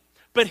enemy,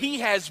 but he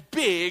has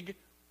big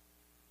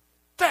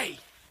faith.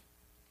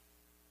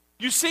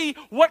 You see,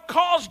 what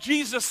caused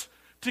Jesus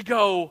to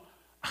go,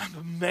 I'm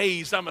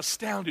amazed, I'm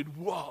astounded,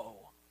 whoa,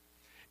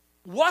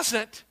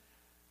 wasn't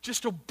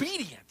just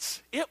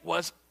obedience. It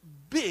was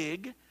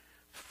big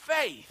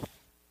faith.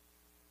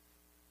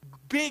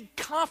 Big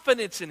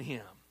confidence in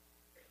him.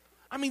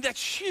 I mean,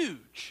 that's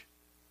huge.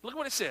 Look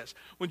what it says.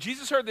 When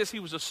Jesus heard this, he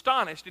was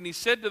astonished, and he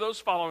said to those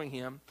following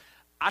him,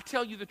 I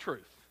tell you the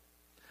truth.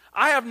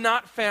 I have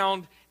not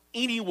found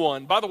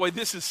anyone. By the way,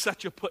 this is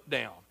such a put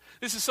down.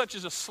 This is such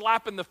as a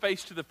slap in the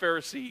face to the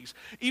Pharisees,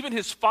 even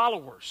his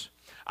followers.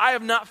 I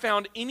have not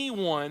found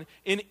anyone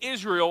in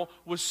Israel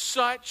with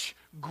such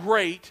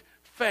great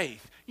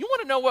faith. You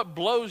want to know what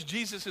blows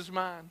Jesus'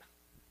 mind?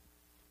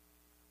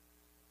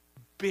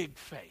 Big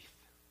faith.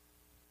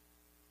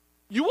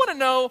 You want to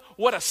know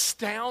what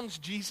astounds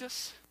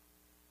Jesus?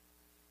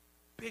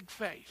 Big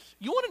faith.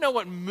 You want to know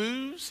what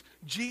moves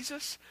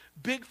Jesus?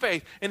 Big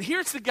faith. And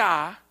here's the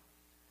guy,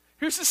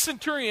 here's the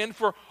centurion,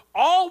 for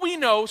all we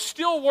know,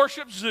 still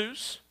worships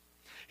Zeus.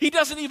 He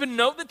doesn't even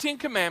know the 10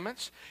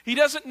 Commandments. He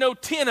doesn't know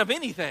 10 of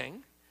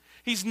anything.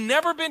 He's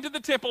never been to the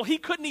temple. He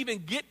couldn't even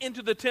get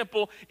into the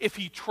temple if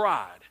he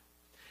tried.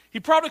 He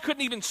probably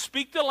couldn't even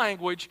speak the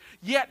language,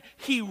 yet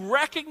he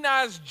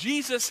recognized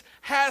Jesus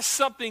has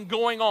something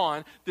going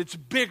on that's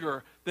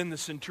bigger than the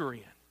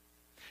centurion.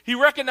 He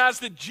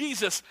recognized that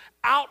Jesus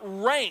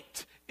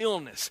outranked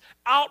illness,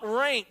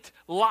 outranked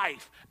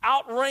life,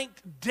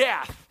 outranked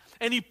death.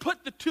 And he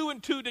put the 2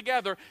 and 2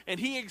 together, and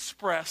he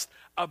expressed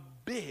a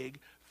big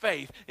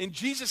faith. And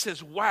Jesus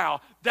says,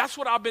 wow, that's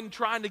what I've been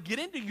trying to get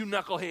into, you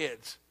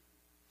knuckleheads.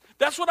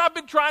 That's what I've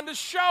been trying to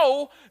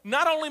show,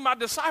 not only my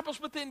disciples,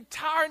 but the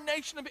entire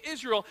nation of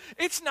Israel.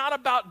 It's not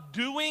about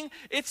doing,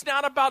 it's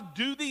not about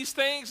do these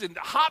things and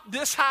hop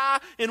this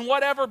high and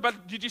whatever.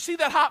 But did you see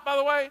that hop, by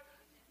the way?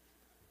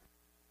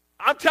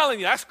 I'm telling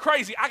you, that's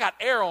crazy. I got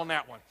air on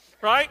that one,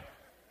 right?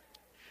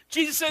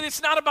 Jesus said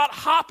it's not about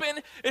hopping.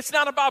 It's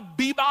not about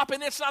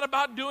bebopping. It's not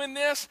about doing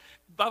this.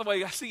 By the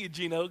way, I see you,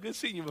 Gino. Good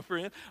seeing you, my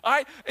friend. All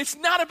right? It's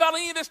not about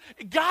any of this.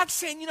 God's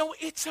saying,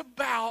 it's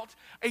about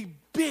a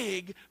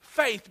big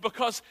faith,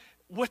 because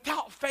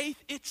without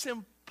faith, it's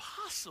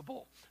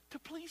impossible to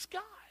please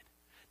God.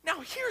 Now,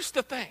 here's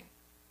the thing.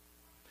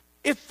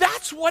 If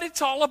that's what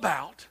it's all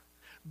about,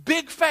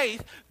 big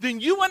faith,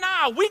 then you and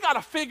I, we got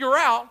to figure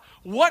out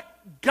what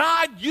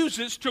God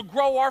uses to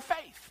grow our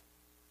faith.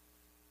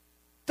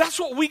 That's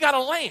what we got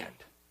to land.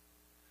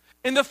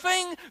 And the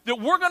thing that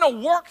we're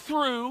going to work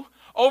through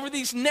over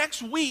these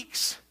next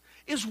weeks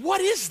is,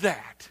 what is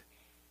that?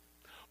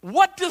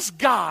 What does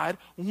God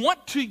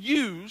want to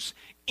use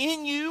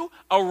in you,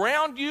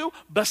 around you,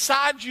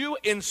 beside you,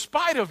 in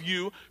spite of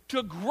you,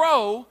 to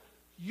grow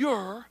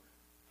your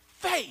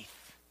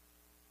faith?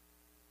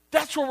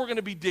 That's where we're going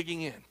to be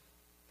digging in.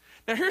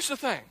 Now, here's the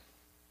thing.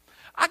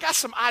 I got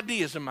some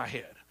ideas in my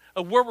head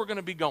of where we're going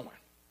to be going.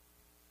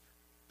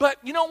 But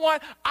you know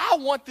what? I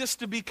want this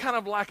to be kind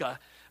of like a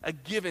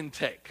give and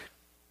take.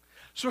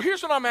 So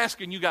here's what I'm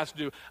asking you guys to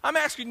do. I'm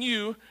asking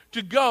you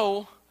to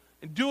go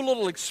and do a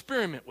little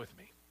experiment with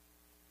me.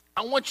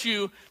 I want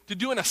you to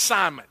do an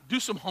assignment, do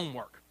some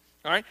homework.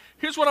 All right?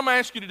 Here's what I'm going to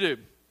ask you to do.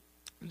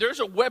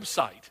 There's a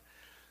website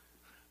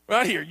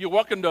right here. You're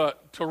welcome to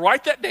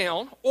write that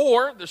down,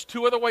 or there's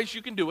 2 other ways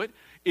you can do it.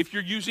 If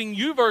you're using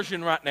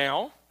YouVersion right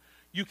now,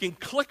 you can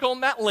click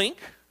on that link,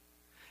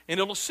 and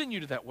it'll send you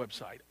to that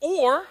website.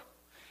 Or,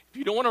 if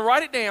you don't want to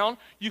write it down,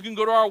 you can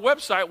go to our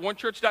website,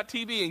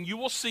 onechurch.tv, and you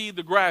will see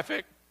the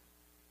graphic.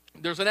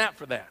 There's an app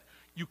for that.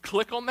 You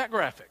click on that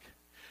graphic,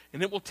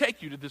 and it will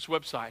take you to this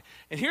website.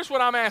 And here's what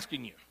I'm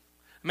asking you.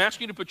 I'm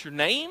asking you to put your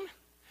name,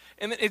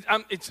 and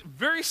it's a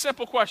very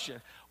simple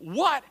question.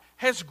 What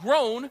has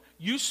grown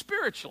you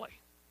spiritually?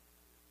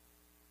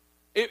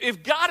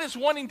 If God is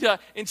wanting to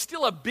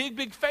instill a big,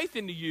 big faith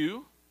into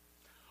you,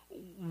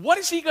 what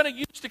is he going to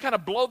use to kind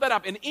of blow that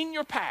up? And in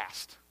your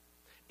past,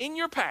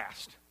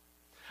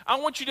 I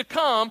want you to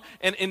come,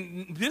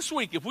 and this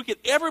week, if we could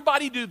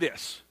everybody do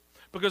this,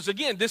 because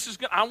again,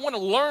 I want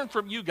to learn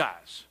from you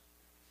guys.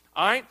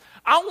 All right?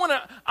 I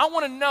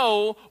want to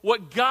know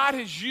what God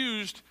has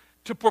used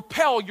to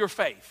propel your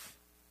faith.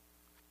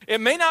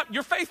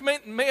 Your faith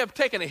may have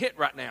taken a hit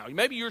right now.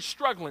 Maybe you're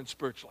struggling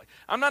spiritually.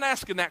 I'm not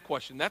asking that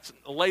question. That's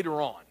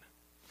later on.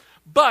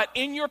 But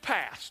in your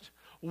past,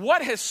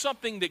 what has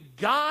something that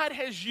God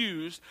has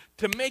used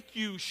to make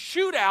you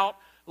shoot out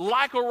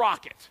like a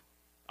rocket?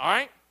 All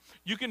right?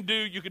 You can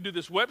do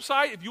this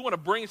website. If you want to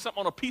bring something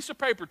on a piece of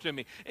paper to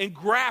me and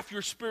graph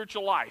your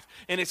spiritual life.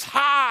 And it's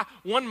high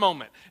one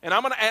moment. And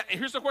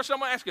here's the question I'm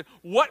going to ask you.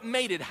 What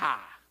made it high?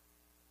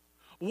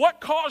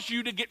 What caused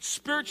you to get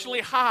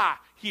spiritually high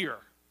here?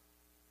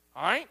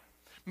 All right?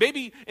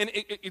 Maybe, and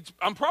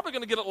I'm probably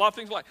going to get a lot of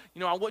things like,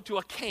 I went to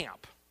a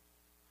camp.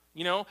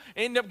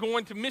 End up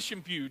going to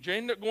Mission Fuge. I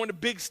ended up going to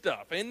big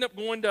stuff. I ended up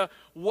going to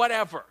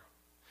whatever.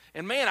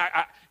 And man,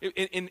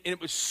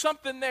 it was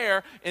something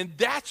there, and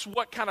that's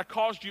what kind of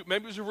caused you.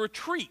 Maybe it was a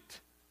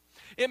retreat.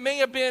 It may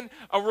have been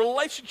a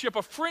relationship,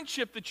 a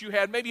friendship that you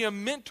had, maybe a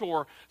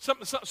mentor,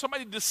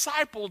 somebody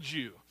discipled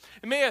you.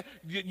 It may have,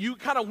 you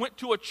kind of went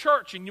to a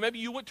church and maybe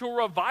you went to a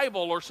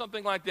revival or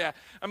something like that.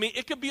 I mean,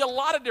 it could be a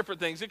lot of different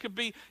things. It could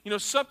be,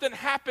 something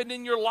happened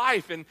in your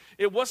life and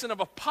it wasn't of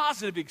a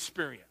positive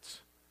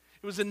experience.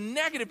 It was a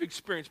negative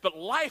experience, but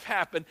life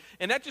happened,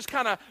 and that just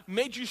kind of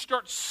made you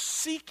start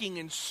seeking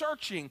and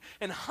searching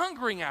and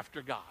hungering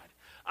after God.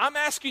 I'm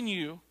asking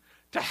you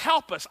to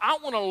help us. I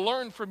want to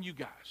learn from you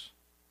guys.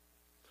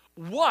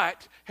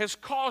 What has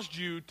caused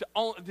you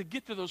to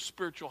get to those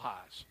spiritual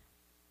highs?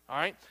 All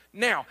right?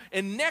 Now,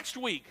 and next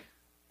week,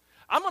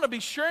 I'm going to be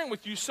sharing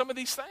with you some of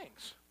these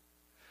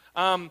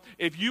things.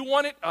 If you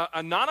want it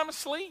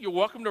anonymously, you're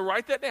welcome to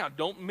write that down.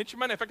 Don't mention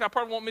my name. In fact, I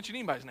probably won't mention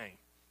anybody's name.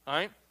 All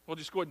right? We'll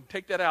just go ahead and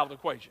take that out of the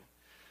equation.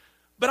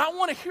 But I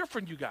want to hear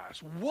from you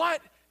guys. What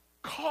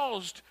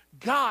caused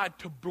God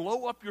to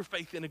blow up your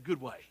faith in a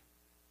good way?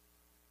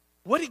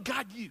 What did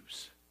God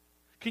use?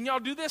 Can y'all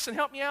do this and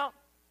help me out?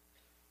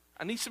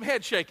 I need some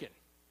head shaking.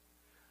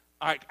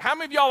 All right, how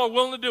many of y'all are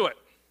willing to do it?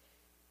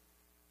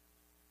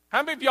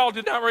 How many of y'all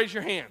did not raise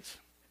your hands?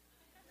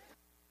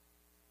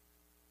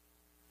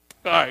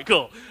 All right,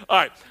 cool. All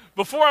right,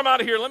 before I'm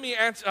out of here, let me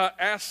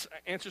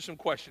answer some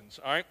questions,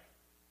 all right?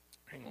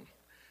 Hang on.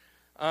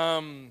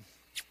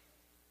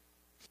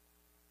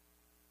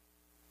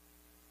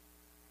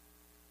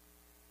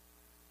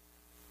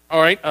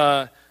 All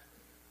right.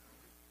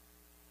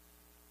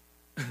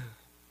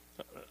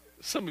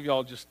 Some of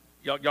y'all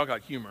y'all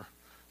got humor,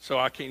 so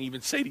I can't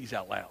even say these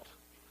out loud.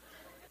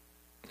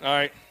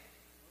 All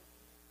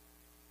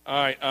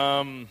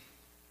right.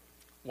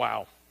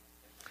 Wow.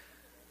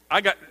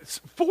 I got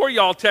 4 of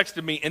y'all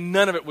texted me, and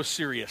none of it was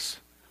serious.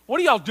 What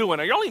are y'all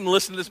doing? Are y'all even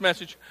listening to this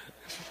message?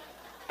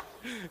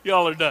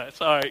 Y'all are nuts.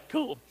 All right,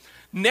 cool.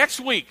 Next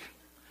week,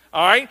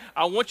 all right,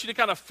 I want you to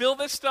kind of fill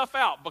this stuff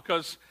out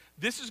because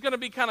this is going to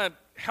be kind of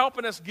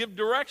helping us give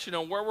direction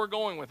on where we're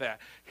going with that.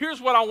 Here's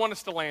what I want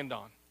us to land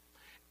on.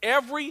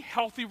 Every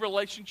healthy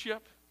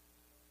relationship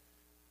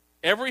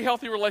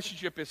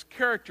is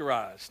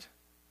characterized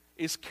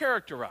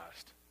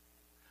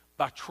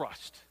by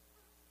trust,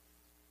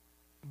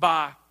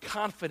 by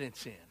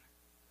confidence in,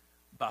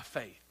 by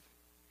faith.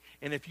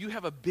 And if you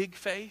have a big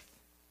faith,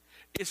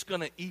 it's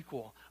going to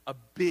equal a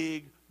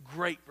big,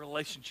 great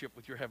relationship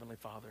with your Heavenly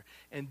Father.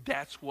 And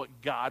that's what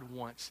God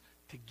wants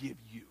to give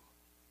you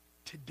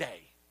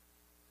today.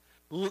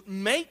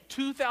 Make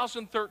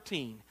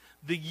 2013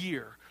 the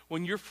year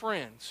when your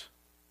friends,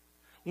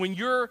 when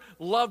your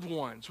loved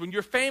ones, when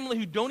your family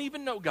who don't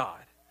even know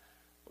God,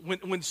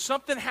 when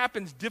something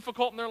happens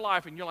difficult in their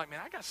life and you're like,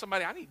 man, I got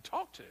somebody I need to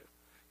talk to.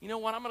 You know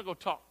what? I'm going to go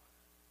talk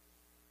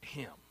to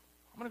him.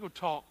 I'm going to go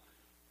talk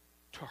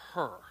to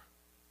her.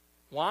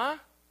 Why?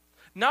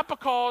 Not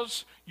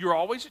because you're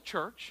always at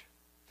church,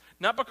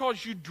 not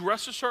because you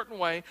dress a certain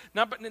way,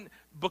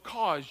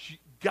 because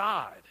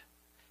God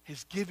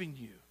has given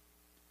you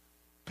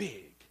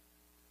big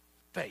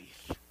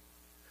faith.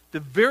 The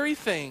very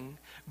thing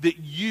that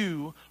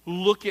you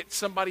look at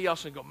somebody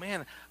else and go,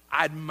 man,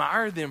 I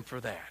admire them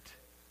for that.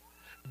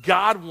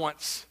 God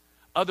wants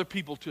other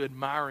people to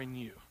admire in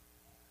you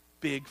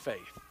big faith.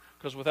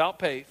 Because without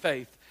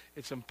faith,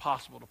 it's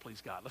impossible to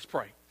please God. Let's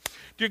pray.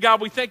 Dear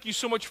God, we thank you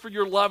so much for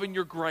your love and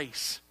your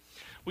grace.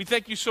 We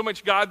thank you so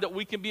much, God, that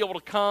we can be able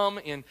to come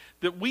and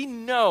that we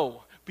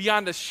know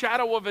beyond a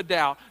shadow of a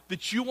doubt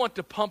that you want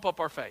to pump up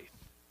our faith.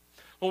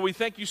 Lord, we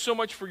thank you so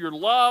much for your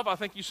love. I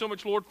thank you so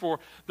much, Lord, for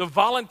the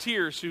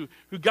volunteers who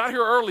got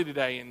here early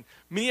today, and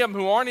many of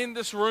them who aren't in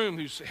this room,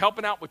 who's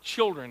helping out with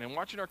children and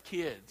watching our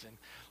kids. And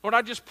Lord,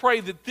 I just pray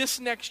that this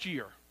next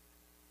year,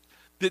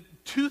 that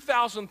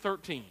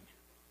 2013,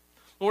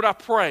 Lord, I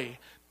pray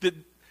that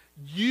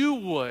you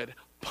would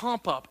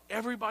pump up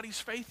everybody's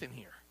faith in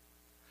here.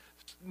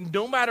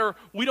 No matter,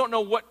 we don't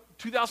know what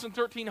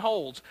 2013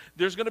 holds.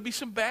 There's going to be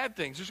some bad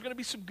things. There's going to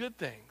be some good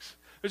things.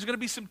 There's going to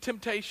be some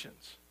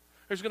temptations.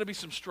 There's going to be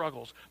some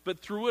struggles.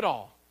 But through it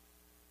all,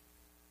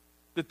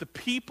 that the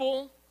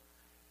people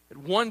at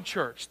One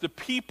Church, the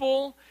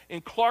people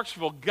in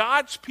Clarksville,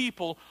 God's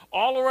people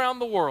all around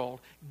the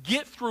world,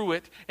 get through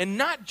it and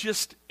not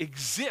just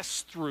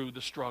exist through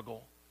the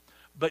struggle,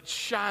 but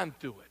shine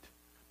through it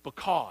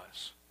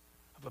because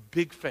of a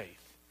big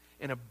faith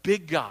and a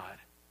big God.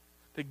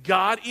 That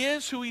God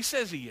is who he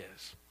says he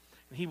is,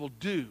 and he will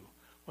do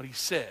what he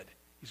said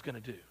he's going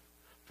to do.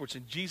 For it's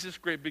in Jesus'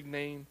 great big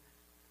name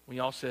we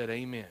all said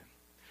amen.